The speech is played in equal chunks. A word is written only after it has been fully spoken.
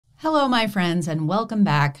Hello, my friends, and welcome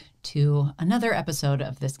back to another episode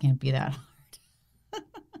of This Can't Be That Hard.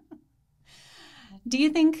 Do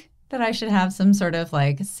you think that I should have some sort of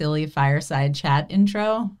like silly fireside chat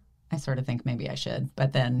intro? I sort of think maybe I should,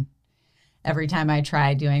 but then every time I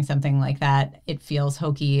try doing something like that, it feels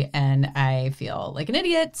hokey and I feel like an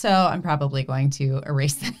idiot, so I'm probably going to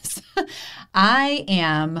erase this. I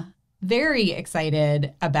am very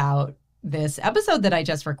excited about this episode that I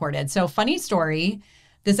just recorded. So funny story.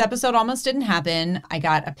 This episode almost didn't happen. I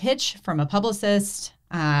got a pitch from a publicist.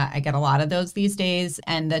 I get a lot of those these days.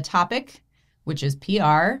 And the topic, which is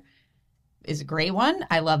PR, is a great one.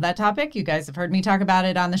 I love that topic. You guys have heard me talk about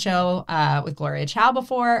it on the show with Gloria Chow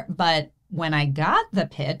before. But when I got the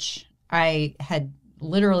pitch, I had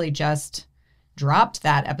literally just dropped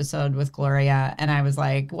that episode with Gloria. And I was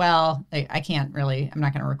like, well, I can't really, I'm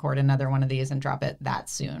not going to record another one of these and drop it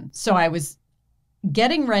that soon. So I was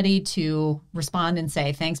getting ready to respond and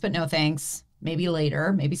say thanks, but no thanks, maybe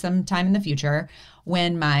later, maybe sometime in the future,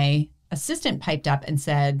 when my assistant piped up and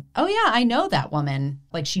said, oh yeah, I know that woman.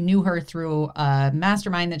 Like she knew her through a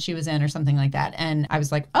mastermind that she was in or something like that. And I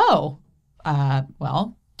was like, oh,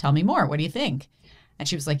 well, tell me more. What do you think? And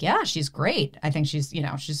she was like, yeah, she's great. I think she's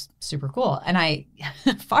super cool. And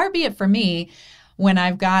far be it from me when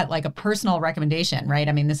I've got like a personal recommendation, right?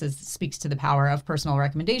 I mean, speaks to the power of personal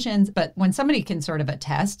recommendations, but when somebody can sort of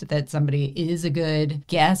attest that somebody is a good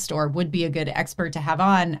guest or would be a good expert to have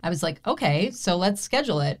on, I was like, okay, so let's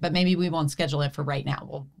schedule it, but maybe we won't schedule it for right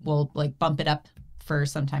now. We'll like bump it up for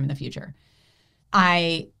sometime in the future.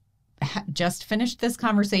 I just finished this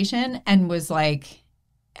conversation and was like,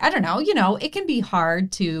 I don't know, it can be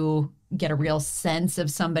hard to get a real sense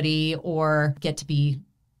of somebody or get to be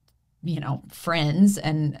friends.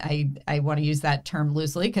 And I want to use that term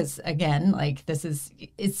loosely because again, like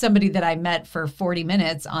it's somebody that I met for 40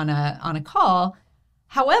 minutes on a call.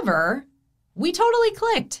 However, we totally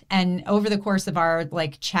clicked. And over the course of our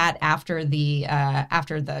like chat after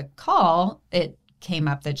the call, it came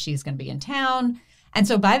up that she's going to be in town. And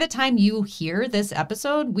so by the time you hear this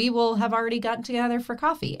episode, we will have already gotten together for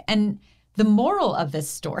coffee. And the moral of this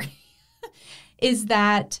story is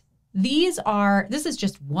that this is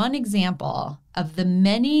just one example of the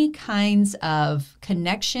many kinds of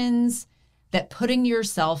connections that putting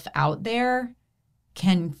yourself out there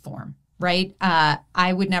can form, right?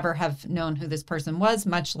 I would never have known who this person was,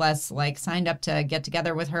 much less like signed up to get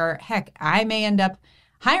together with her. Heck, I may end up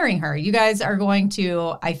hiring her. You guys are going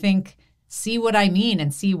to, I think, see what I mean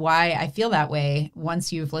and see why I feel that way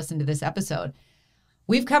once you've listened to this episode.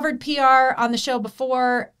 We've covered PR on the show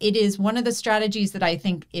before. It is one of the strategies that I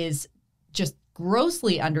think is just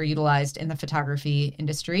grossly underutilized in the photography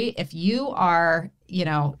industry. If you are,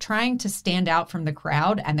 trying to stand out from the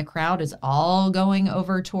crowd and the crowd is all going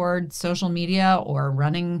over toward social media or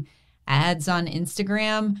running ads on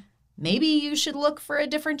Instagram, maybe you should look for a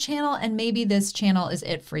different channel and maybe this channel is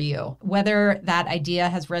it for you. Whether that idea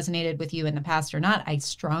has resonated with you in the past or not, I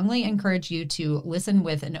strongly encourage you to listen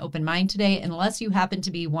with an open mind today, unless you happen to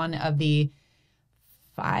be one of the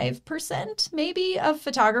 5% maybe of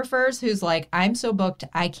photographers who's like, I'm so booked,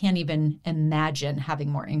 I can't even imagine having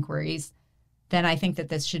more inquiries. Then I think that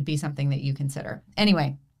this should be something that you consider.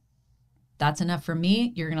 Anyway, that's enough for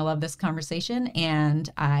me. You're going to love this conversation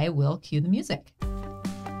and I will cue the music.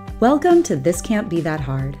 Welcome to This Can't Be That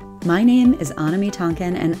Hard. My name is Anami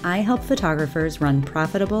Tonkin, and I help photographers run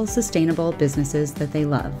profitable, sustainable businesses that they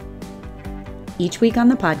love. Each week on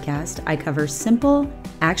the podcast, I cover simple,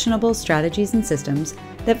 actionable strategies and systems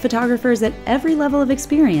that photographers at every level of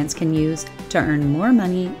experience can use to earn more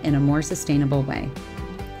money in a more sustainable way.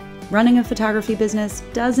 Running a photography business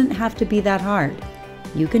doesn't have to be that hard.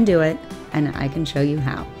 You can do it, and I can show you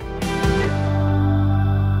how.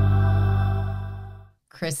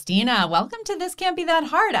 Christina, welcome to This Can't Be That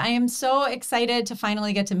Hard. I am so excited to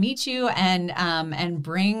finally get to meet you and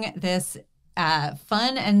bring this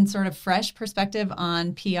fun and sort of fresh perspective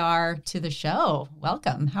on PR to the show.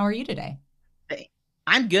 Welcome. How are you today?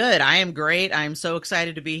 I'm good. I am great. I'm so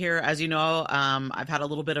excited to be here. As you know, I've had a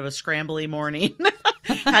little bit of a scrambly morning.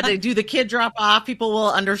 Had to do the kid drop off. People will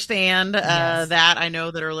understand Yes. that, I know,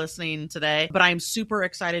 that are listening today. But I'm super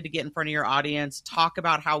excited to get in front of your audience, talk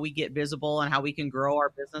about how we get visible and how we can grow our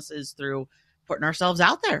businesses through putting ourselves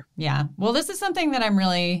out there. Yeah. Well, this is something that I'm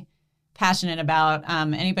really passionate about.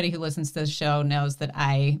 Anybody who listens to the show knows that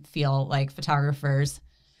I feel like photographers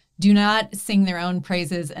do not sing their own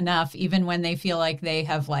praises enough, even when they feel like they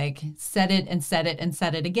have like said it and said it and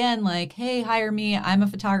said it again, like, hey, hire me. I'm a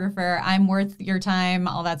photographer. I'm worth your time,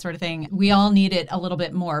 all that sort of thing. We all need it a little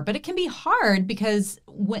bit more, but it can be hard because,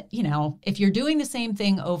 if you're doing the same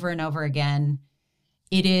thing over and over again,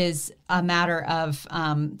 it is a matter of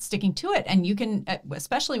sticking to it. And you can,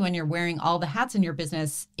 especially when you're wearing all the hats in your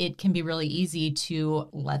business, it can be really easy to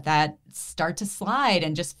let that start to slide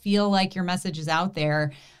and just feel like your message is out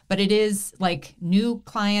there. But it is like new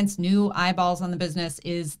clients, new eyeballs on the business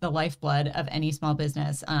is the lifeblood of any small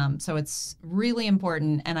business. So it's really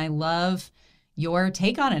important. And I love your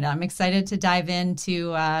take on it. I'm excited to dive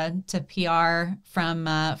into to PR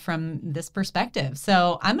from this perspective.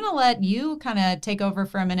 So I'm going to let you kind of take over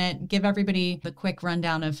for a minute, give everybody the quick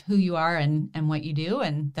rundown of who you are and what you do,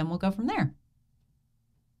 and then we'll go from there.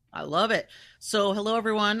 I love it. So hello,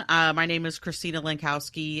 everyone. My name is Christina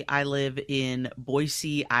Lenkowski. I live in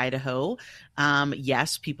Boise, Idaho.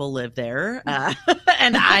 Yes, people live there,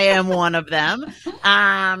 and I am one of them.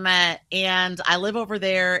 And I live over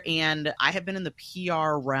there, and I have been in the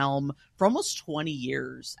PR realm for almost 20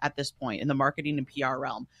 years at this point, in the marketing and PR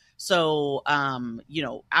realm. So,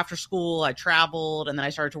 after school, I traveled, and then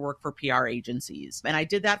I started to work for PR agencies. And I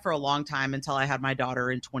did that for a long time until I had my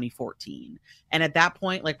daughter in 2014. And at that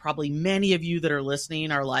point, like probably many of you that are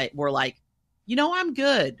listening were like, I'm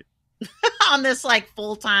good on this like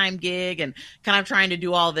full-time gig and kind of trying to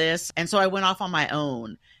do all this. And so I went off on my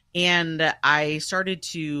own. And I started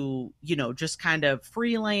to, just kind of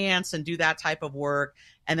freelance and do that type of work.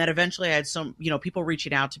 And then eventually I had some, people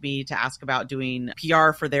reaching out to me to ask about doing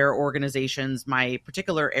PR for their organizations. My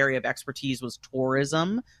particular area of expertise was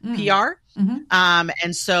tourism PR. Mm-hmm.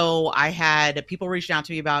 And so I had people reaching out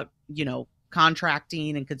to me about,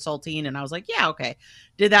 contracting and consulting. And I was like, yeah, okay.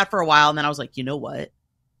 Did that for a while. And then I was like, you know what?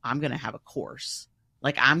 I'm going to have a course.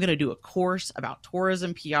 Like, I'm going to do a course about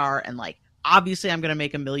tourism PR, and like, obviously I'm going to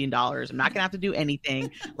make $1 million. I'm not going to have to do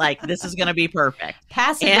anything. Like, this is going to be perfect.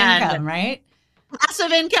 Passive income, right?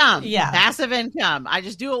 Passive income. Yeah. Passive income. I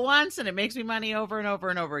just do it once and it makes me money over and over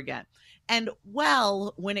and over again. And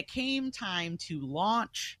well, when it came time to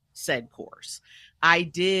launch said course, I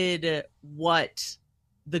did what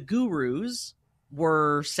the gurus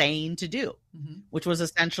were saying to do, which was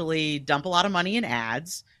essentially dump a lot of money in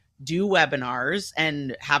ads, do webinars,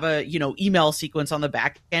 and have a, email sequence on the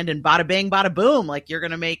back end, and bada bing, bada boom, like you're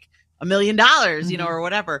going to make $1 million, or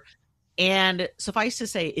whatever. And suffice to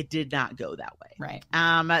say, it did not go that way. Right.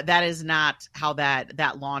 That is not how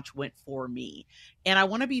that launch went for me. And I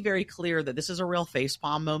want to be very clear that this is a real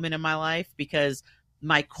facepalm moment in my life, because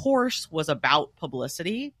my course was about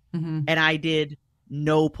publicity, and I did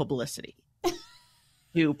no publicity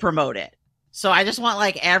to promote it. So I just want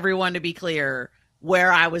like everyone to be clear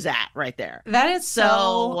where I was at right there. That is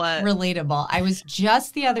so relatable. I was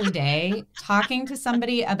just the other day talking to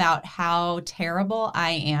somebody about how terrible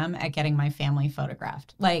I am at getting my family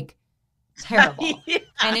photographed. Like, terrible. Yeah,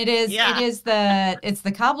 and it's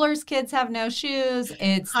the cobbler's kids have no shoes.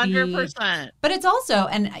 It's 100%. But it's also,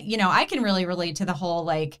 and I can really relate to the whole,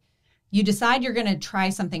 like, you decide you're going to try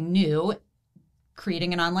something new,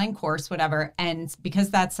 creating an online course, whatever. And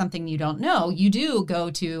because that's something you don't know, you do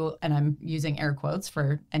go to, and I'm using air quotes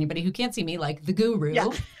for anybody who can't see me, like the guru. Yeah.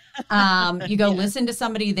 You go listen to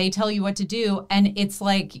somebody, they tell you what to do. And it's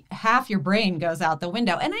like half your brain goes out the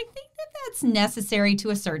window. And I think that's necessary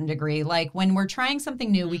to a certain degree. Like when we're trying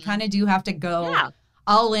something new, we kind of do have to go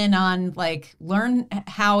all in on like learn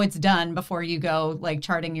how it's done before you go like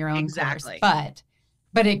charting your own course.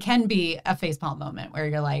 But it can be a facepalm moment where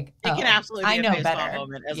you're like, it can absolutely be a facepalm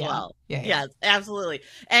moment as well. Yeah. Yes, absolutely.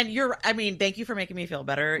 And thank you for making me feel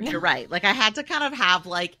better. You're right. Like I had to kind of have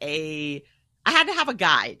I had to have a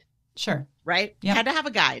guide. Sure. Right? Yep. I had to have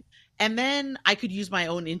a guide. And then I could use my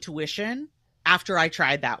own intuition after I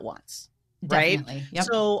tried that once. Definitely. Right? Yep.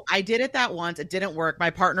 So I did it that once. It didn't work. My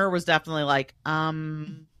partner was definitely like,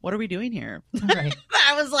 what are we doing here? Right.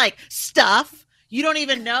 I was like, stuff. You don't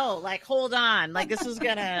even know. Like, hold on. Like, this is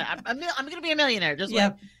I'm gonna be a millionaire. Just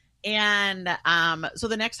yep. And so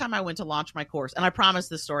the next time I went to launch my course, and I promise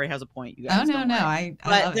this story has a point, you guys. Oh no, I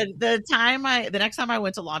love it. The next time I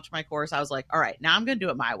went to launch my course, I was like, all right, now I'm gonna do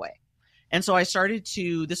it my way. And so I started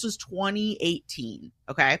this was 2018.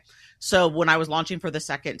 Okay. So when I was launching for the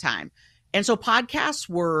second time. And so podcasts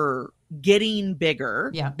were getting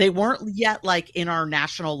bigger. Yeah. They weren't yet like in our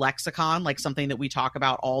national lexicon, like something that we talk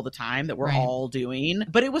about all the time that we're all doing.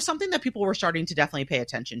 But it was something that people were starting to definitely pay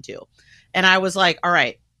attention to. And I was like, all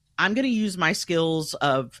right, I'm going to use my skills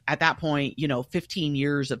of, at that point, 15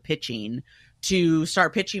 years of pitching to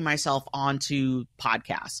start pitching myself onto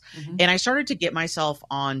podcasts. And I started to get myself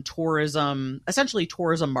on essentially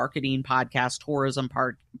tourism marketing podcasts,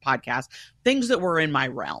 podcasts, things that were in my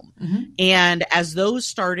realm. And as those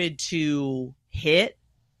started to hit,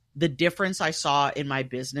 the difference I saw in my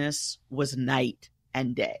business was night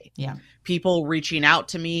and day. Yeah. People reaching out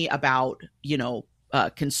to me about,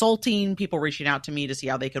 consulting, people reaching out to me to see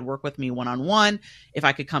how they could work with me one-on-one, if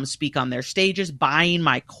I could come speak on their stages, buying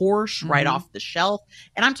my course right off the shelf.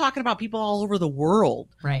 And I'm talking about people all over the world,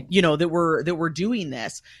 right? That were doing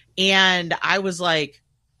this. And I was like,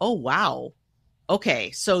 oh, wow.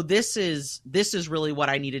 Okay, so this is really what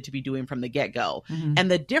I needed to be doing from the get-go. And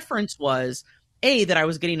the difference was, that I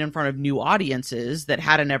was getting in front of new audiences that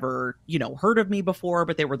hadn't ever, heard of me before,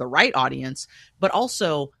 but they were the right audience. But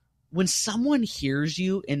also, when someone hears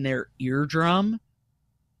you in their eardrum,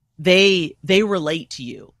 they relate to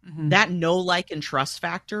you. That know, like, and trust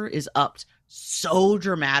factor is upped so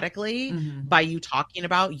dramatically by you talking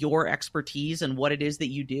about your expertise and what it is that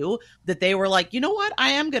you do, that they were like, you know what, I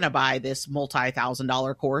am going to buy this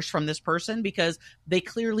multi-$1,000 course from this person because they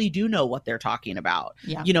clearly do know what they're talking about.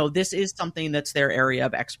 Yeah. This is something that's their area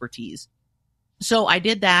of expertise. So I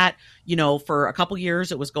did that, for a couple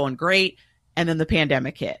years. It was going great. And then the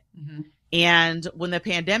pandemic hit. And when the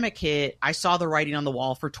pandemic hit, I saw the writing on the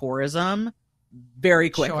wall for tourism very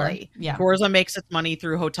quickly. Sure. Yeah. Tourism makes its money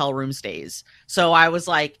through hotel room stays. So I was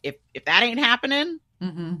like, if that ain't happening,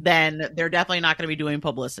 then they're definitely not going to be doing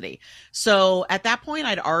publicity. So at that point,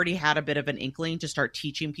 I'd already had a bit of an inkling to start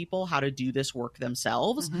teaching people how to do this work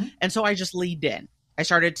themselves. And so I just leaned in. I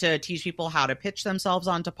started to teach people how to pitch themselves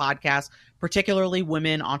onto podcasts, particularly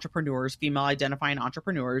women entrepreneurs, female identifying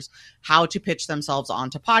entrepreneurs, how to pitch themselves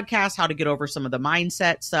onto podcasts, how to get over some of the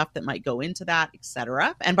mindset stuff that might go into that,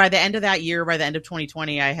 etc. And by the end of that year, by the end of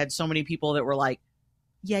 2020, I had so many people that were like,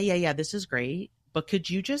 yeah, this is great, but could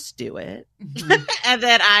you just do it? And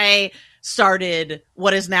then I started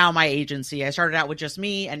what is now my agency. I started out with just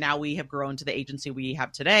me, and now we have grown to the agency we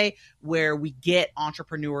have today, where we get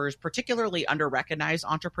entrepreneurs, particularly under-recognized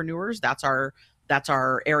entrepreneurs. That's our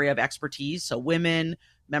area of expertise. So women,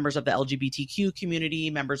 members of the LGBTQ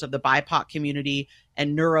community, members of the BIPOC community,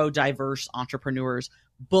 and neurodiverse entrepreneurs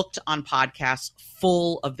booked on podcasts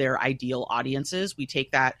full of their ideal audiences. We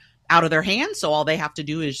take that out of their hands, so all they have to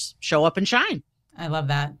do is show up and shine. I love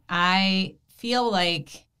that. I feel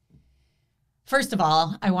like, first of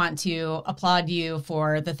all, I want to applaud you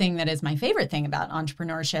for the thing that is my favorite thing about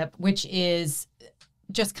entrepreneurship, which is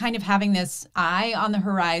just kind of having this eye on the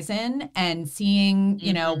horizon and seeing,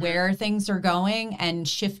 where things are going and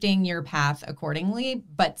shifting your path accordingly,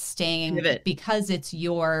 but staying, because it's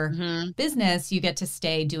your business, you get to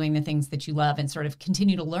stay doing the things that you love and sort of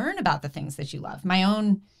continue to learn about the things that you love. My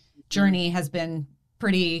own journey has been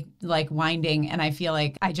pretty winding, and I feel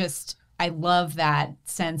like I love that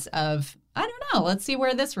sense of, I don't know, let's see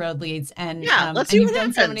where this road leads. And let's see, you've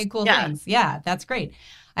done so many cool things. Yeah, that's great.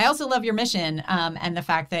 I also love your mission and the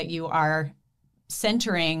fact that you are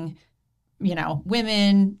centering,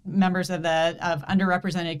 women, members of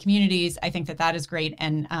underrepresented communities. I think that is great.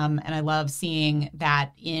 And I love seeing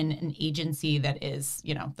that in an agency that is,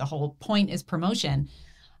 the whole point is promotion.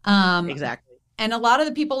 Exactly. And a lot of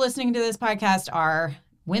the people listening to this podcast are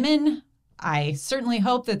women. I certainly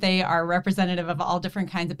hope that they are representative of all different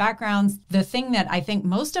kinds of backgrounds. The thing that I think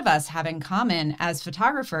most of us have in common as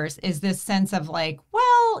photographers is this sense of I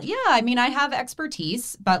have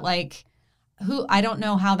expertise, but I don't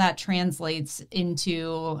know how that translates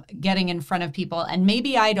into getting in front of people. And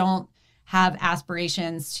maybe I don't have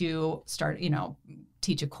aspirations to start,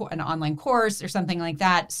 teach an online course or something like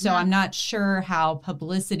that. So I'm not sure how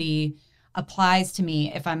publicity applies to me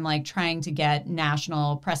if I'm trying to get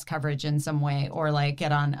national press coverage in some way, or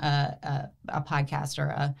get on a podcast or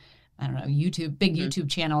a YouTube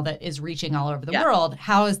channel that is reaching all over the world.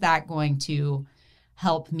 How is that going to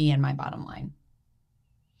help me and my bottom line?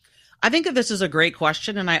 I think that this is a great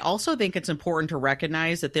question. And I also think it's important to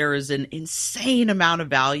recognize that there is an insane amount of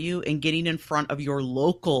value in getting in front of your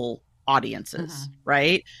local audiences,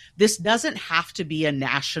 right? This doesn't have to be a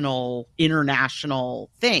national, international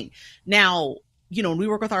thing. Now, when we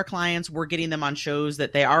work with our clients, we're getting them on shows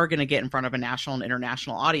that they are going to get in front of a national and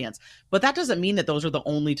international audience. But that doesn't mean that those are the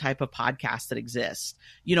only type of podcasts that exist.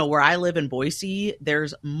 Where I live in Boise,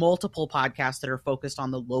 there's multiple podcasts that are focused on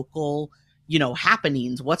the local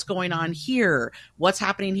happenings, what's going on here, what's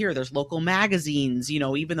happening here. There's local magazines,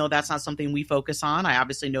 even though that's not something we focus on. I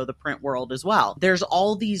obviously know the print world as well. There's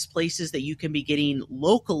all these places that you can be getting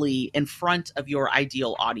locally in front of your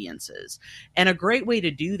ideal audiences. And a great way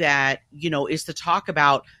to do that, is to talk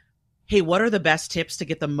about, hey, what are the best tips to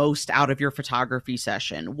get the most out of your photography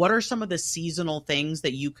session? What are some of the seasonal things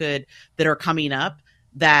that are coming up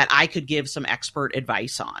that I could give some expert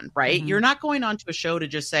advice on, right? You're not going on to a show to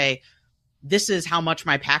just say, this is how much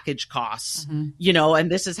my package costs, and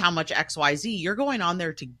this is how much XYZ. You're going on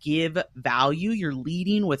there to give value. You're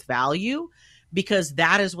leading with value, because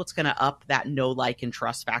that is what's going to up that know, like, and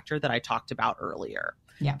trust factor that I talked about earlier.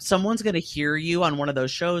 Yeah. Someone's going to hear you on one of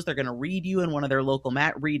those shows. They're going to read you in one of their local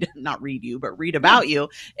read about you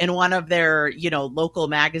in one of their, local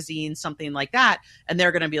magazines, something like that. And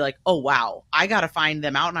they're going to be like, oh, wow, I got to find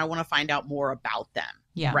them out and I want to find out more about them.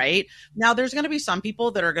 Yeah. Right. Now, there's going to be some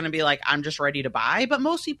people that are going to be like, I'm just ready to buy, but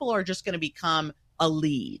most people are just going to become a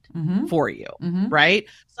lead for you, right?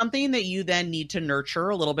 Something that you then need to nurture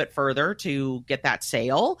a little bit further to get that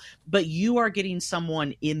sale, but you are getting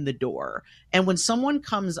someone in the door. And when someone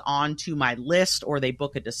comes onto my list or they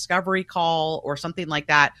book a discovery call or something like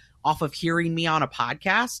that off of hearing me on a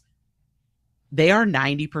podcast, they are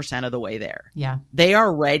 90% of the way there. Yeah. They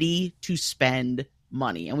are ready to spend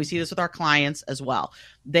money. And we see this with our clients as well.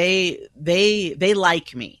 They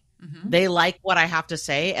like me. They like what I have to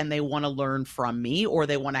say and they want to learn from me, or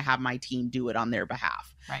they want to have my team do it on their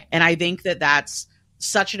behalf. Right. And I think that that's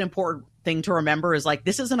such an important thing to remember, is like,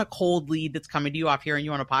 this isn't a cold lead that's coming to you off hearing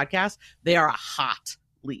you on a podcast. They are a hot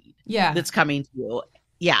lead that's coming to you.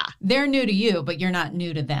 Yeah. They're new to you, but you're not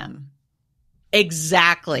new to them.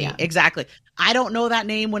 Exactly. Yeah. Exactly. I don't know that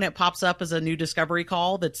name when it pops up as a new discovery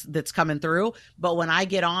call that's coming through. But when I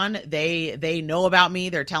get on, they know about me.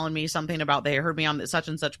 They're telling me something about, they heard me on such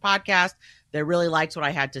and such podcast. They really liked what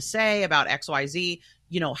I had to say about XYZ.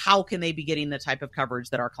 How can they be getting the type of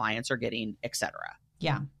coverage that our clients are getting, et cetera?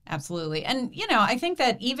 Yeah, absolutely. And, I think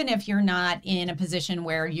that even if you're not in a position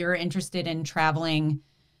where you're interested in traveling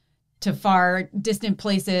to far distant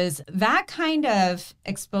places, that kind of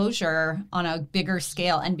exposure on a bigger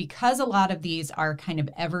scale. And because a lot of these are kind of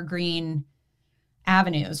evergreen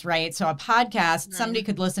avenues, right? So a podcast, somebody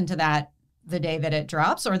could listen to that the day that it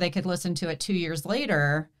drops, or they could listen to it 2 years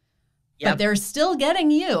later, but they're still getting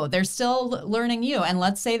you. They're still learning you. And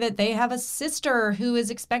let's say that they have a sister who is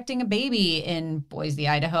expecting a baby in Boise,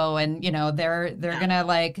 Idaho. And, they're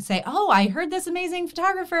going to say, oh, I heard this amazing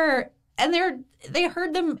photographer. And they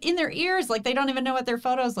heard them in their ears, like they don't even know what their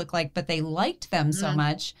photos look like, but they liked them so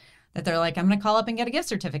much that they're like, I'm going to call up and get a gift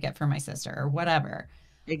certificate for my sister or whatever.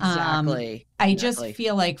 Exactly. I just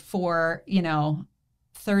feel like for,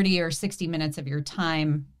 30 or 60 minutes of your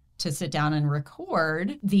time to sit down and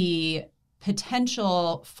record, the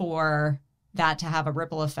potential for that to have a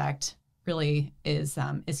ripple effect really is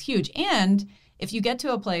huge. And if you get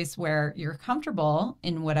to a place where you're comfortable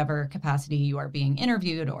in whatever capacity you are being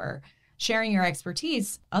interviewed or sharing your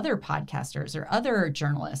expertise, other podcasters or other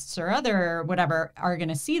journalists or other whatever are going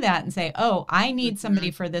to see that and say, oh, I need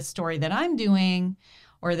somebody for this story that I'm doing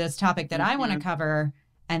or this topic that I want to cover.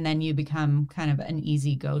 And then you become kind of an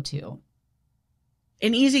easy go-to.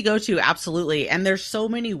 An easy go-to, absolutely. And there's so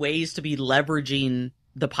many ways to be leveraging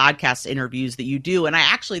the podcast interviews that you do. And I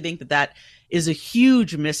actually think that is a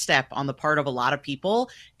huge misstep on the part of a lot of people,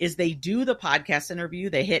 is they do the podcast interview,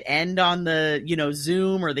 they hit end on the,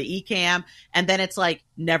 Zoom or the eCam, and then it's like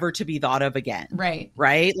never to be thought of again. Right.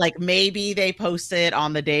 Right. Like maybe they post it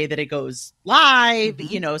on the day that it goes live,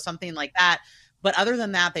 something like that. But other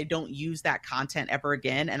than that, they don't use that content ever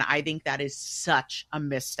again. And I think that is such a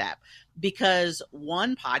misstep, because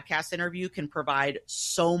one podcast interview can provide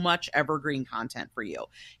so much evergreen content for you.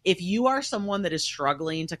 If you are someone that is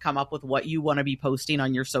struggling to come up with what you want to be posting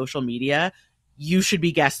on your social media, you should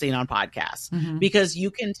be guesting on podcasts, because you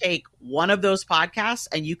can take one of those podcasts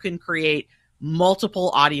and you can create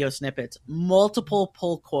multiple audio snippets, multiple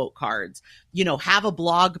pull quote cards, have a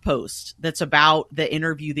blog post that's about the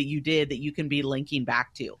interview that you did that you can be linking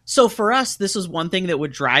back to. So for us, this is one thing that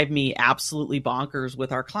would drive me absolutely bonkers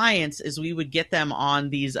with our clients, is we would get them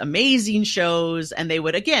on these amazing shows and they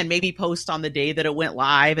would, again, maybe post on the day that it went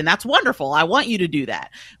live. And that's wonderful. I want you to do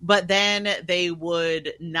that. But then they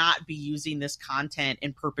would not be using this content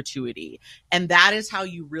in perpetuity. And that is how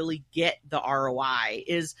you really get the ROI,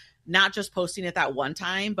 is not just posting it that one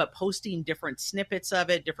time, but posting different snippets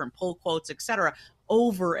of it, different pull quotes, etc.,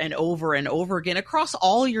 over and over and over again across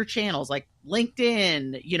all your channels, like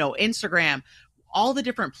LinkedIn, Instagram, all the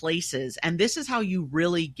different places. And this is how you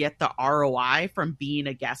really get the ROI from being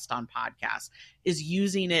a guest on podcasts, is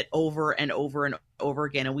using it over and over and over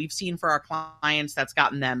again. And we've seen for our clients, that's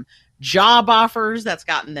gotten them job offers, that's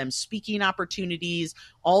gotten them speaking opportunities,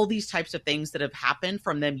 all these types of things that have happened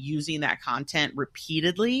from them using that content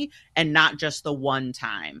repeatedly and not just the one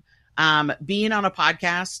time. Being on a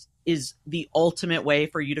podcast is the ultimate way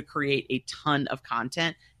for you to create a ton of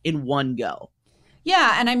content in one go.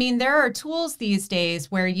 Yeah. And I mean, there are tools these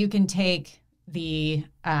days where you can take the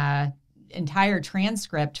entire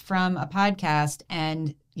transcript from a podcast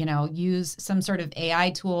and, use some sort of AI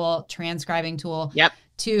tool, transcribing tool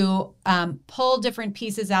to pull different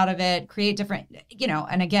pieces out of it, create different,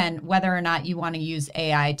 and again, whether or not you want to use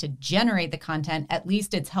AI to generate the content, at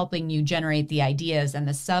least it's helping you generate the ideas and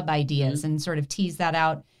the sub ideas and sort of tease that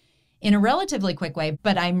out in a relatively quick way.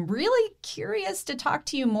 But I'm really curious to talk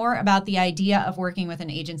to you more about the idea of working with an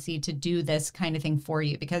agency to do this kind of thing for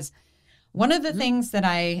you, because one of the things that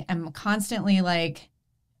I am constantly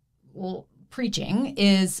preaching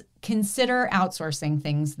is consider outsourcing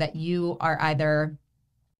things that you are either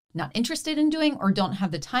not interested in doing or don't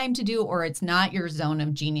have the time to do, or it's not your zone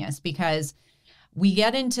of genius, because we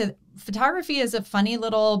get into photography is a funny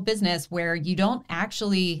little business where you don't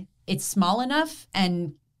actually, it's small enough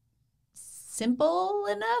and simple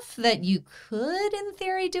enough that you could, in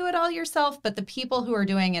theory, do it all yourself. But the people who are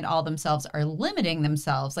doing it all themselves are limiting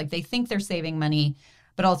themselves. Like, they think they're saving money,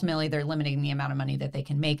 but ultimately they're limiting the amount of money that they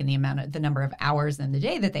can make and the number of hours in the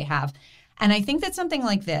day that they have. And I think that something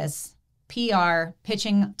like this, PR,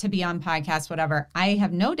 pitching to be on podcasts, whatever, I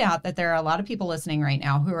have no doubt that there are a lot of people listening right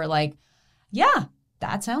now who are like, yeah,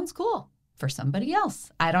 that sounds cool for somebody else.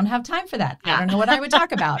 I don't have time for that. I don't know what I would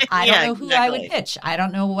talk about. I don't know who I would pitch. I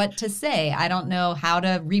don't know what to say. I don't know how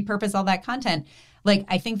to repurpose all that content. Like,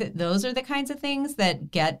 I think that those are the kinds of things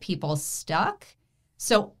that get people stuck.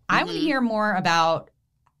 So I want to hear more about,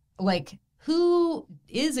 like, who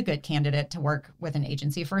is a good candidate to work with an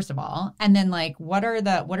agency, first of all, and then, like, what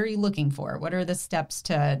are you looking for? What are the steps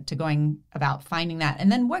to going about finding that?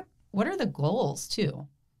 And then what are the goals too?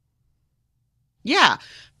 Yeah.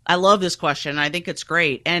 I love this question. I think it's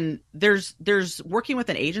great. And there's working with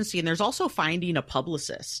an agency, and there's also finding a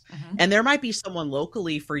publicist. And there might be someone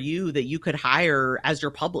locally for you that you could hire as your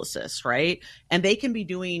publicist, right? And they can be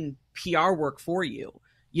doing PR work for you.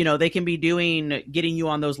 They can be getting you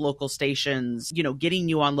on those local stations, getting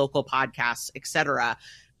you on local podcasts, etc.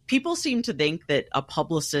 People seem to think that a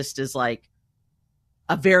publicist is like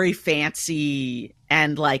a very fancy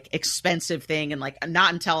and like expensive thing. And like,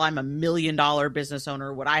 not until I'm $1 million business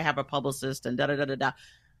owner would I have a publicist and da da da da da.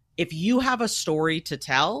 If you have a story to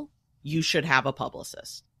tell, you should have a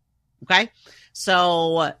publicist. Okay.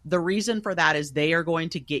 So the reason for that is they are going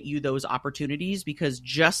to get you those opportunities, because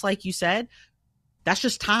just like you said, that's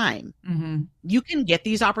just time. You can get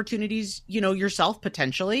these opportunities, yourself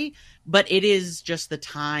potentially, but it is just the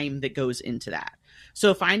time that goes into that.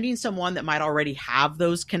 So finding someone that might already have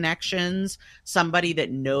those connections, somebody that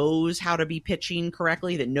knows how to be pitching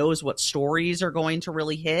correctly, that knows what stories are going to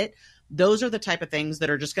really hit, those are the type of things that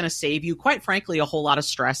are just going to save you, quite frankly, a whole lot of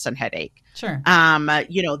stress and headache. Sure.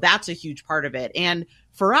 That's a huge part of it. And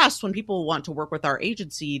for us, when people want to work with our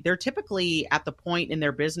agency, they're typically at the point in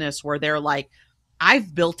their business where they're like,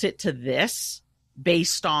 I've built it to this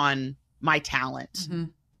based on my talent.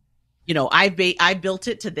 I built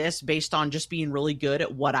it to this based on just being really good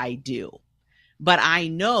at what I do. But I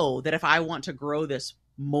know that if I want to grow this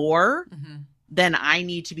more, then I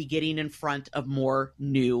need to be getting in front of more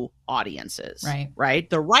new audiences, right?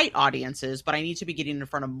 The right audiences, but I need to be getting in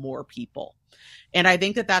front of more people. And I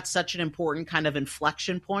think that that's such an important kind of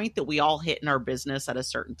inflection point that we all hit in our business at a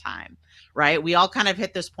certain time, right? We all kind of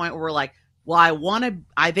hit this point where we're like, well,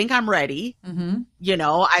 I think I'm ready.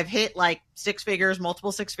 I've hit like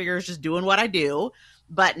multiple six figures, just doing what I do.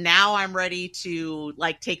 But now I'm ready to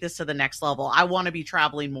like take this to the next level. I want to be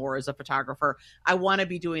traveling more as a photographer. I want to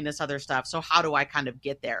be doing this other stuff. So how do I kind of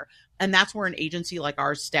get there? And that's where an agency like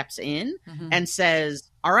ours steps in and says,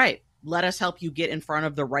 all right, let us help you get in front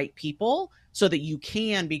of the right people so that you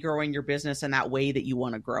can be growing your business in that way that you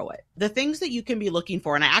want to grow it. The things that you can be looking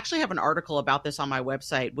for, and I actually have an article about this on my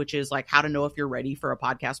website, which is like how to know if you're ready for a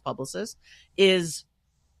podcast publicist, is,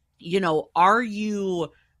 are you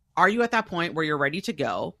at that point where you're ready to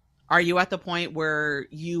go? Are you at the point where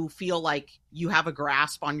you feel like you have a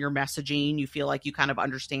grasp on your messaging? You feel like you kind of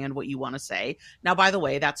understand what you want to say? Now, by the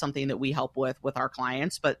way, that's something that we help with our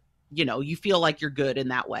clients, but you feel like you're good in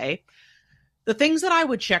that way. The things that I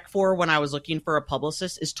would check for when I was looking for a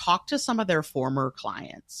publicist is talk to some of their former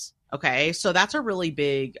clients. Okay. So that's a really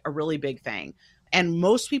big thing. And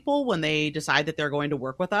most people, when they decide that they're going to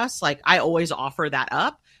work with us, like I always offer that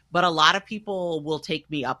up, but a lot of people will take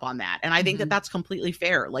me up on that. And I think that that's completely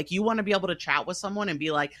fair. Like, you want to be able to chat with someone and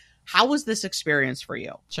be like, how was this experience for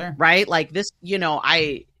you? Sure. Right. Like this,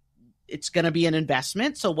 it's going to be an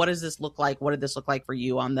investment. So what does this look like? What did this look like for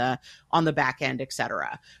you on the back end, et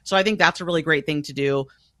cetera? So I think that's a really great thing to do.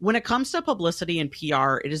 When it comes to publicity and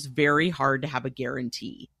PR, it is very hard to have a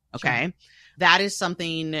guarantee. Okay. Sure. That is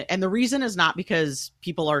something. And the reason is not because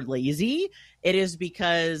people are lazy. It is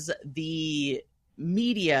because the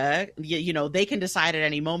media, they can decide at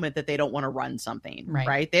any moment that they don't want to run something, Right.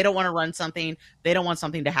 right? They don't want to run something. They don't want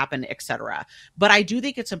something to happen, etc. But I do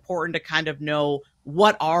think it's important to kind of know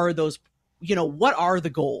what are those, what are the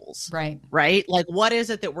goals, Right. right? Like, what is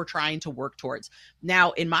it that we're trying to work towards?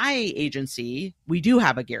 Now, in my agency, we do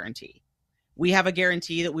have a guarantee. We have a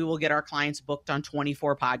guarantee that we will get our clients booked on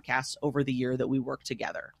 24 podcasts over the year that we work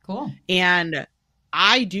together. Cool. And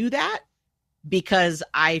I do that because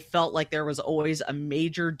I felt like there was always a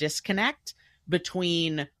major disconnect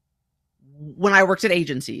between when I worked at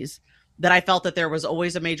agencies, that I felt that there was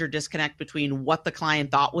always a major disconnect between what the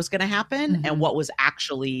client thought was going to happen and what was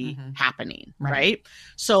actually happening. Right.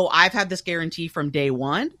 So I've had this guarantee from day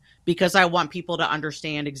one because I want people to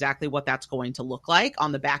understand exactly what that's going to look like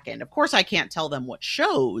on the back end. Of course, I can't tell them what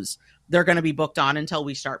shows they're going to be booked on until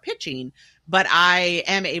we start pitching, but I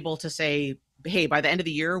am able to say, hey, by the end of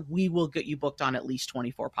the year, we will get you booked on at least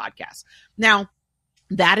 24 podcasts. Now,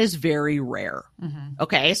 that is very rare.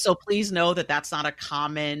 Okay. So please know that that's not a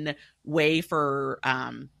common way for,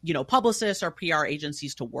 publicists or PR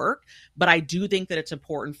agencies to work. But I do think that it's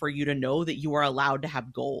important for you to know that you are allowed to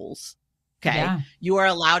have goals. Okay. Yeah. You are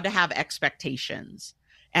allowed to have expectations,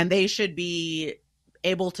 and they should be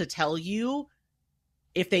able to tell you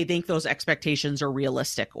if they think those expectations are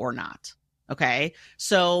realistic or not. Okay.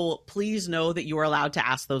 So please know that you are allowed to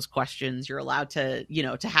ask those questions. You're allowed to,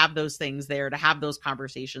 to have those things there, to have those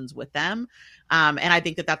conversations with them. And I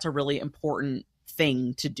think that that's a really important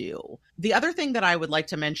thing to do. The other thing that I would like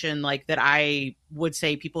to mention, like that I would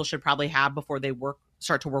say people should probably have before they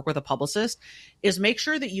start to work with a publicist, is make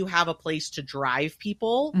sure that you have a place to drive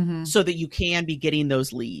people so that you can be getting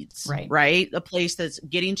those leads, right? A place that's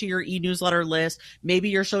getting to your e-newsletter list. Maybe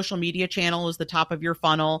your social media channel is the top of your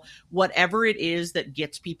funnel, whatever it is that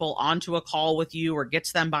gets people onto a call with you or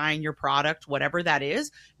gets them buying your product, whatever that is,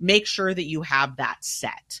 make sure that you have that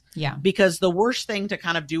set. Yeah. Because the worst thing to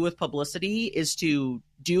kind of do with publicity is to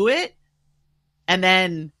do it and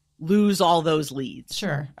then lose all those leads.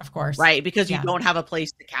 Sure, of course. Right? Because you don't have a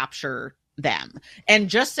place to capture them. And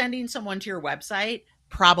just sending someone to your website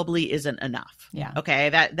probably isn't enough. Yeah. Okay.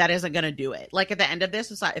 That isn't going to do it. Like at the end of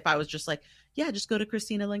this, if I was just like, yeah, just go to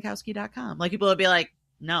ChristinaLenkowski.com. Like people would be like,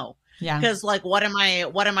 no. Yeah. Because like, what am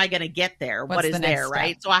I going to get there? What is there?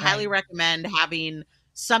 Right. So I highly recommend having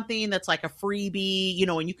something that's like a freebie,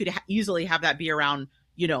 and you could easily have that be around,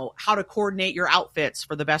 how to coordinate your outfits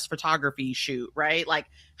for the best photography shoot, right? Like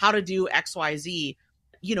how to do XYZ,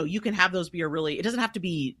 you can have those be it doesn't have to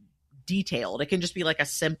be detailed. It can just be like a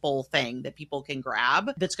simple thing that people can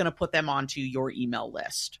grab that's going to put them onto your email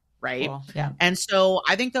list. Right. Cool. Yeah. And so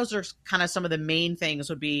I think those are kind of some of the main things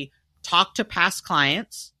would be talk to past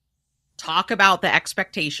clients, talk about the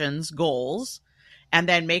expectations, goals, and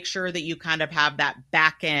then make sure that you kind of have that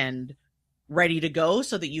back end ready to go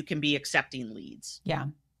so that you can be accepting leads. Yeah.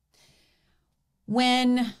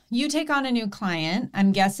 When you take on a new client,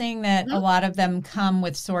 I'm guessing that a lot of them come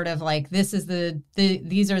with sort of like, this is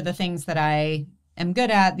these are the things that I am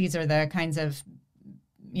good at. These are the kinds of,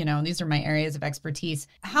 these are my areas of expertise.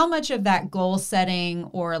 How much of that goal setting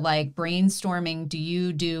or like brainstorming do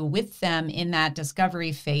you do with them in that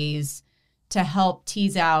discovery phase to help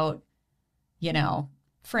tease out,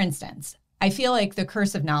 for instance, I feel like the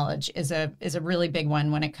curse of knowledge is a really big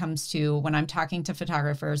one when it comes to when I'm talking to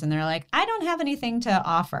photographers and they're like, I don't have anything to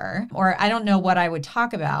offer, or I don't know what I would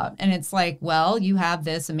talk about. And it's like, well, you have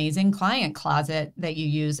this amazing client closet that you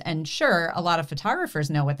use. And sure, a lot of photographers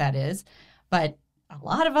know what that is, but a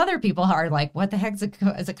lot of other people are like, what the heck is a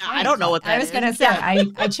client? I don't know what that is. I was going to say,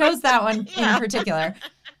 I chose that one in particular.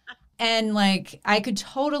 And like, I could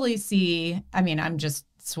totally see, I mean, I'm just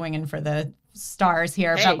swinging for the stars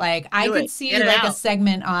here, but like I could see like a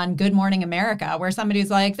segment on Good Morning America where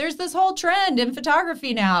somebody's like, there's this whole trend in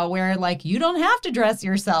photography now where like you don't have to dress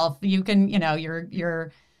yourself. You can,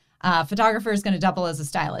 your photographer is going to double as a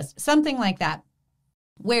stylist, something like that,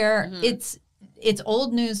 where it's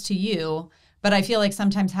old news to you, but I feel like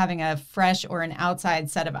sometimes having a fresh or an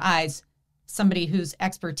outside set of eyes, somebody whose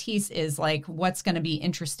expertise is like what's going to be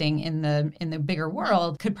interesting in the bigger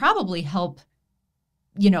world, could probably help.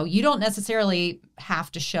 You don't necessarily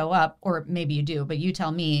have to show up, or maybe you do, but you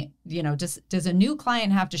tell me, does a new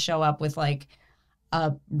client have to show up with like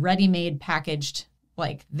a ready-made packaged,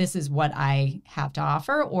 like, this is what I have to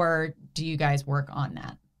offer, or do you guys work on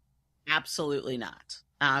that? Absolutely not.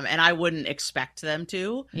 And I wouldn't expect them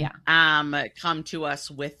to come to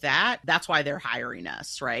us with that. That's why they're hiring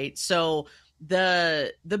us, right? So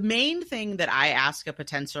the main thing that I ask a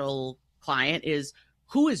potential client is,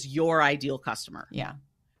 who is your ideal customer? Yeah.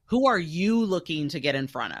 Who are you looking to get in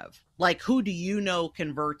front of? Like, who do you know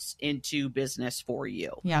converts into business for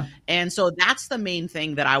you? Yeah. And so that's the main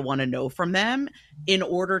thing that I want to know from them in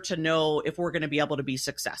order to know if we're going to be able to be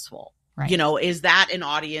successful. Right. You know, is that an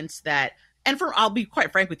audience that, and I'll be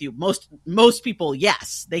quite frank with you, most people,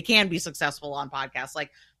 yes, they can be successful on podcasts, like,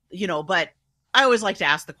 you know, but I always like to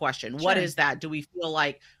ask the question, what is that? Do we feel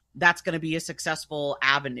like that's going to be a successful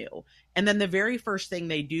avenue? And then the very first thing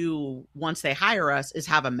they do once they hire us is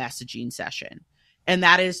have a messaging session. And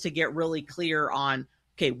that is to get really clear on,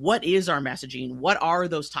 okay, what is our messaging? What are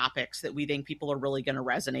those topics that we think people are really going to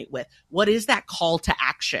resonate with? What is that call to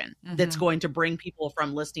action that's going to bring people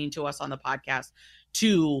from listening to us on the podcast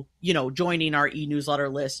to, you know, joining our e-newsletter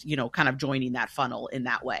list, you know, kind of joining that funnel in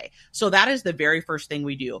that way. So that is the very first thing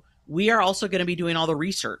we do. We are also going to be doing all the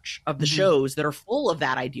research of the shows that are full of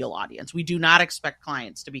that ideal audience. We do not expect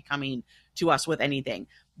clients to be coming to us with anything.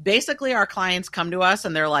 Basically, our clients come to us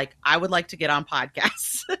and they're like, I would like to get on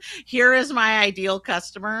podcasts. Here is my ideal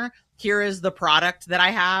customer. Here is the product that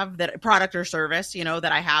I have, that product or service, you know,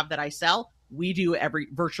 that I have, that I sell. We do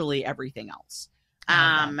virtually everything else.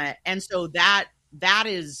 And so that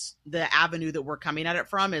is the avenue that we're coming at it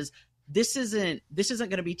from. Is this isn't going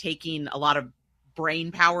to be taking a lot of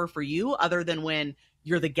brain power for you, other than when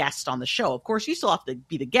you're the guest on the show. Of course, you still have to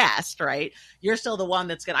be the guest, right? You're still the one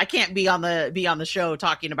that's I can't be on the show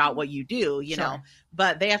talking about what you do, you know,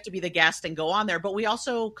 but they have to be the guest and go on there. But we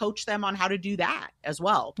also coach them on how to do that as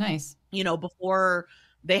well. Nice. You know, before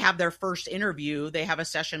they have their first interview, they have a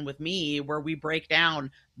session with me where we break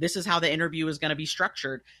down, this is how the interview is going to be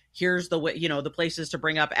structured. Here's the way, you know, the places to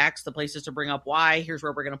bring up X, the places to bring up Y. Here's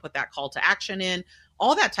where we're going to put that call to action in,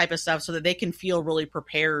 all that type of stuff, so that they can feel really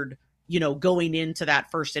prepared, you know, going into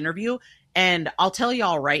that first interview. And I'll tell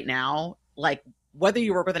y'all right now, like, whether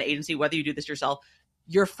you work with an agency, whether you do this yourself,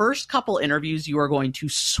 your first couple interviews, you are going to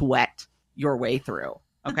sweat your way through.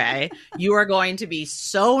 Okay. You are going to be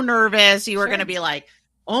so nervous. You are going to be like,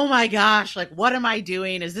 oh my gosh, like, what am I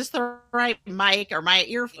doing? Is this the right mic or my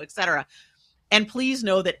earphone, etc.? And please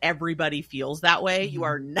know that everybody feels that way. You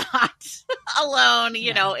are not alone,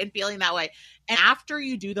 you know, in feeling that way. And after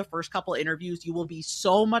you do the first couple interviews, you will be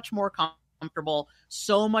so much more comfortable,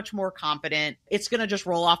 so much more confident. It's going to just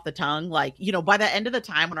roll off the tongue. Like, you know, by the end of the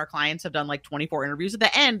time, when our clients have done like 24 interviews, at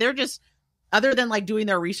the end, they're just, other than like doing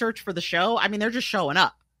their research for the show, I mean, they're just showing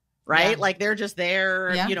up. Right. Like, they're just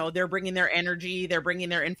there, you know, they're bringing their energy, they're bringing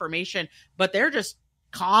their information, but they're just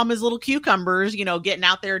calm as little cucumbers, you know, getting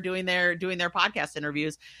out there, doing their podcast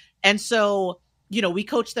interviews. And so, you know, we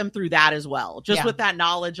coach them through that as well, just with that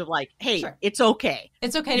knowledge of like, hey, it's okay.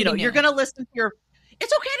 It's okay. You know, you're going to listen to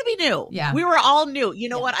it's okay to be new. Yeah. We were all new. You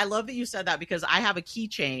know what? I love that you said that, because I have a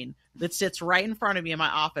keychain that sits right in front of me in my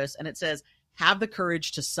office, and it says, have the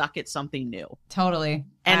courage to suck at something new. Totally.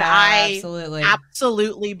 And I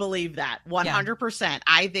absolutely believe that 100%. Yeah.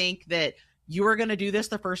 I think that you are going to do this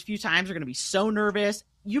the first few times. You're going to be so nervous.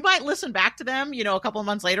 You might listen back to them, you know, a couple of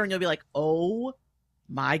months later, and you'll be like, oh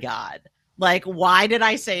my God, like, why did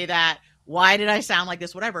I say that? Why did I sound like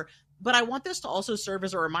this? Whatever. But I want this to also serve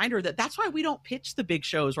as a reminder that that's why we don't pitch the big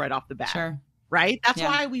shows right off the bat. Sure. Right. That's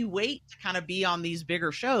why we wait to kind of be on these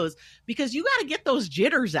bigger shows, because you got to get those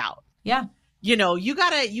jitters out. Yeah. You know, you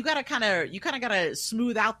gotta kind of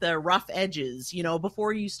smooth out the rough edges, you know,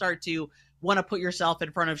 before you start to want to put yourself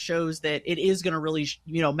in front of shows that it is going to really,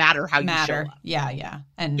 you know, matter how you show up. Yeah.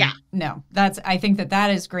 And no, I think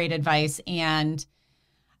that is great advice. And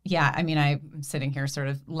yeah, I mean, I'm sitting here sort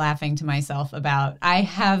of laughing to myself about, I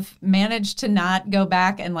have managed to not go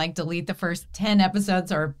back and like delete the first 10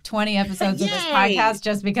 episodes or 20 episodes of this podcast,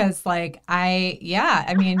 just because like,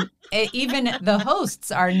 I mean, even the hosts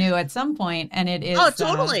are new at some point, and it is. Oh,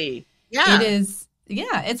 totally. Yeah. It is.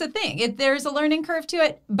 Yeah, it's a thing. There's a learning curve to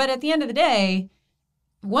it. But at the end of the day,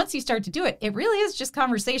 once you start to do it, it really is just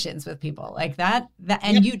conversations with people like that.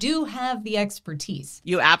 And you do have the expertise.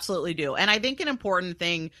 You absolutely do. And I think an important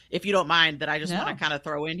thing, if you don't mind, that I just want to kind of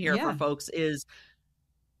throw in here for folks is,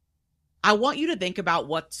 I want you to think about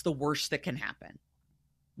what's the worst that can happen.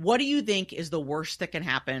 What do you think is the worst that can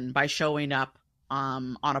happen by showing up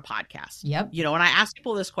on a podcast? Yep. You know, and I ask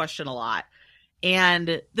people this question a lot.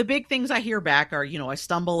 And the big things I hear back are, you know, I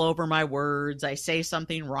stumble over my words. I say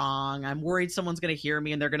something wrong. I'm worried someone's going to hear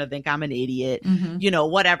me and they're going to think I'm an idiot, you know,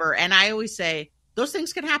 whatever. And I always say, those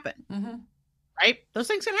things can happen, right? Those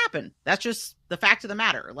things can happen. That's just the fact of the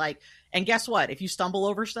matter. Like, and guess what? If you stumble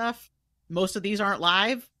over stuff, most of these aren't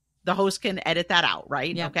live. The host can edit that out,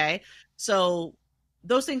 right? Yep. Okay. So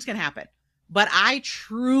those things can happen. But I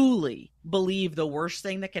truly believe the worst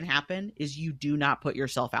thing that can happen is you do not put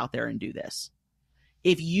yourself out there and do this.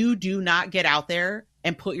 If you do not get out there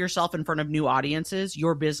and put yourself in front of new audiences,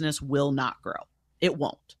 your business will not grow. It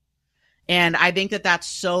won't. And I think that that's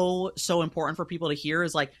so, so important for people to hear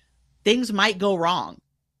is like, things might go wrong.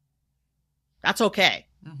 That's okay.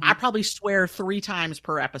 Mm-hmm. I probably swear 3 times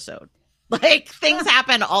per episode. Like things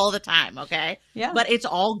happen all the time. Okay. Yeah. But it's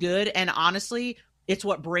all good. And honestly, it's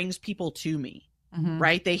what brings people to me. Mm-hmm.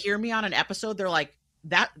 Right. They hear me on an episode. They're like,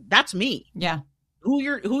 that's me. Yeah. Who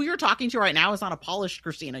you're talking to right now is not a polished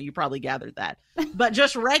Christina. You probably gathered that, but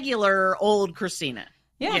just regular old Christina,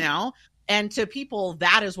 you know, and to people,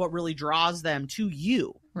 that is what really draws them to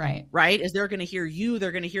you. Right. Right. Is they're going to hear you.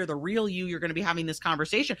 They're going to hear the real you. You're going to be having this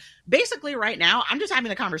conversation. Basically right now, I'm just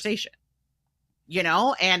having a conversation, you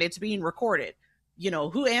know, and it's being recorded. You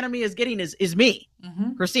know, who Anime is getting is me,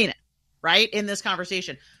 mm-hmm. Christina, right. In this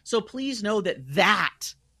conversation. So please know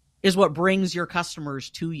that is what brings your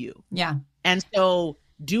customers to you. Yeah. And so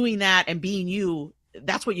doing that and being you,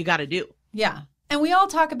 that's what you got to do. Yeah. And we all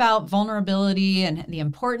talk about vulnerability and the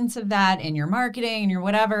importance of that in your marketing and your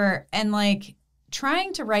whatever. And like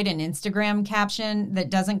trying to write an Instagram caption that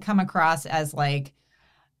doesn't come across as like,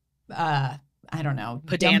 I don't know,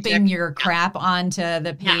 pedantic, dumping your crap onto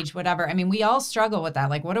the page, whatever. I mean, we all struggle with that.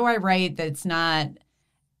 Like, what do I write that's not...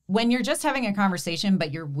 When you're just having a conversation,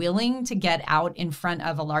 but you're willing to get out in front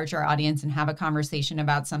of a larger audience and have a conversation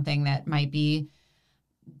about something that might be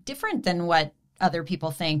different than what other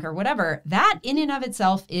people think or whatever, that in and of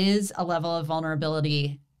itself is a level of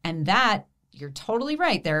vulnerability. And that, you're totally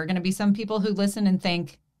right. There are going to be some people who listen and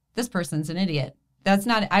think, this person's an idiot. That's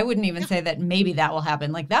not, I wouldn't even say that maybe that will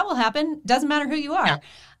happen. Like that will happen. Doesn't matter who you are. Yeah.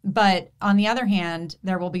 But on the other hand,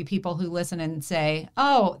 there will be people who listen and say,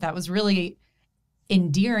 oh, that was really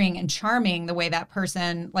endearing and charming the way that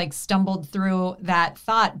person like stumbled through that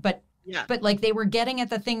thought, but like they were getting at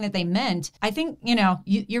the thing that they meant. I think, you know,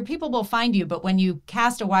 your people will find you, but when you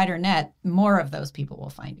cast a wider net, more of those people will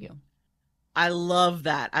find you. I love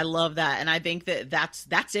that. And I think that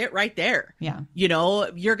that's it right there. Yeah. You know,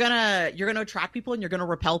 you're going to attract people and you're going to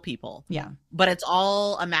repel people. Yeah. But it's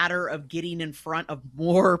all a matter of getting in front of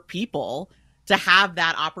more people to have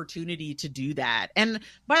that opportunity to do that. And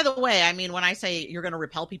by the way, I mean, when I say you're going to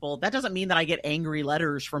repel people, that doesn't mean that I get angry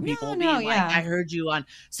letters from people being like, I heard you on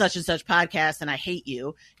such and such podcast and I hate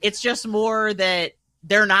you. It's just more that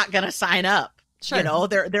they're not going to sign up. Sure. You know,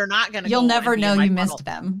 they're not going to. You'll never know you missed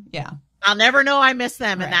them. Yeah. I'll never know I missed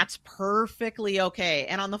them. Right. And that's perfectly okay.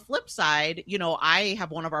 And on the flip side, you know, I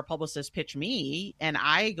have one of our publicists pitch me and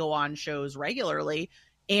I go on shows regularly.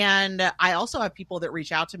 And I also have people that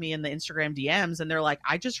reach out to me in the Instagram DMs and they're like,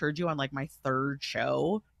 I just heard you on like my 3rd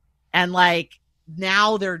show. And like,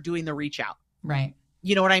 now they're doing the reach out. Right.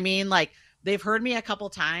 You know what I mean? Like they've heard me a couple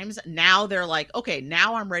times. Now they're like, okay,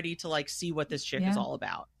 now I'm ready to like see what this chick is all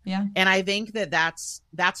about. Yeah. And I think that that's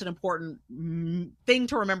an important thing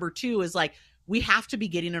to remember too, is like, we have to be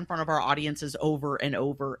getting in front of our audiences over and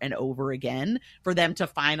over and over again for them to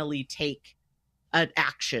finally take an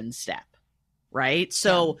action step. Right.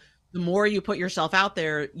 So the more you put yourself out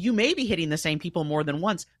there, you may be hitting the same people more than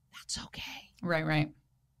once. That's okay. Right.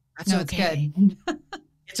 That's okay. It's good.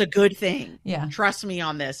 It's a good thing. Yeah. Trust me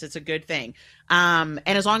on this. It's a good thing. And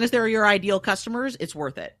as long as they're your ideal customers, it's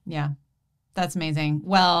worth it. Yeah. That's amazing.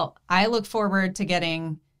 Well, I look forward to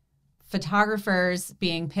getting photographers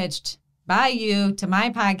being pitched by you to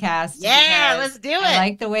my podcast. Yeah, let's do it. I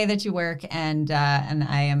like the way that you work, and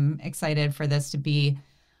I am excited for this to be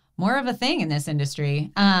more of a thing in this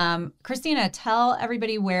industry. Christina, tell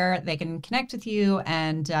everybody where they can connect with you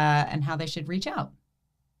and how they should reach out.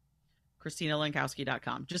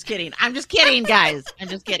 ChristinaLenkowski.com. Just kidding. I'm just kidding, guys. I'm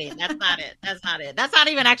just kidding. That's not it. That's not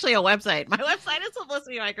even actually a website. My website is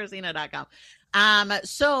publicitybychristina.com.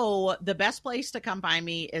 So the best place to come find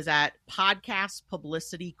me is at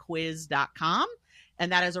podcastpublicityquiz.com.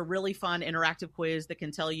 And that is a really fun interactive quiz that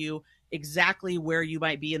can tell you exactly where you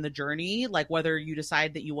might be in the journey, like whether you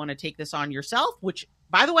decide that you want to take this on yourself, which,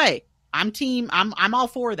 by the way, I'm all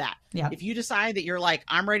for that. Yeah. If you decide that you're like,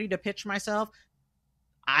 I'm ready to pitch myself,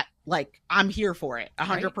 I'm here for it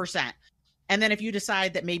 100%. Right. And then if you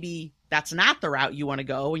decide that maybe that's not the route you want to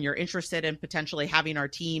go and you're interested in potentially having our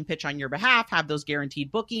team pitch on your behalf, have those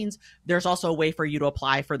guaranteed bookings, there's also a way for you to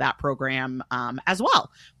apply for that program as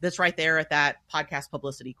well. That's right there at that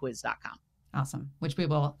podcastpublicityquiz.com. Awesome. Which we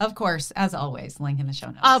will, of course, as always, link in the show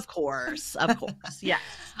notes. Of course. Yeah.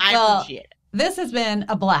 I appreciate it. This has been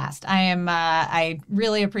a blast. I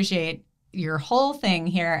really appreciate your whole thing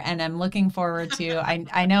here, and I'm looking forward to,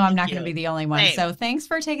 I know I'm not going to be the only one. Same. So thanks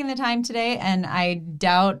for taking the time today, and I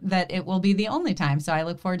doubt that it will be the only time. So I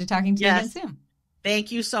look forward to talking to you again soon.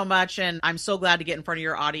 Thank you so much. And I'm so glad to get in front of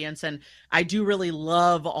your audience. And I do really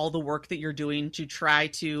love all the work that you're doing to try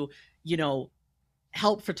to,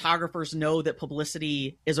 help photographers know that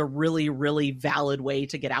publicity is a really, really valid way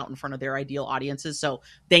to get out in front of their ideal audiences. So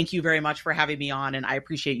thank you very much for having me on. And I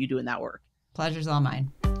appreciate you doing that work. Pleasure's all mine.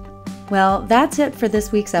 Well, that's it for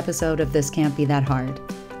this week's episode of This Can't Be That Hard.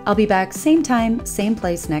 I'll be back same time, same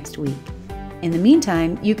place next week. In the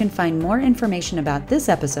meantime, you can find more information about this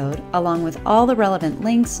episode, along with all the relevant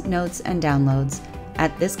links, notes, and downloads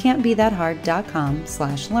at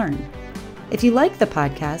thiscan'tbethathard.com/learn. If you like the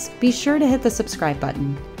podcast, be sure to hit the subscribe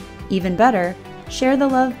button. Even better, share the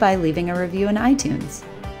love by leaving a review in iTunes.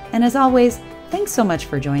 And as always, thanks so much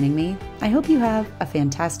for joining me. I hope you have a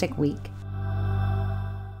fantastic week.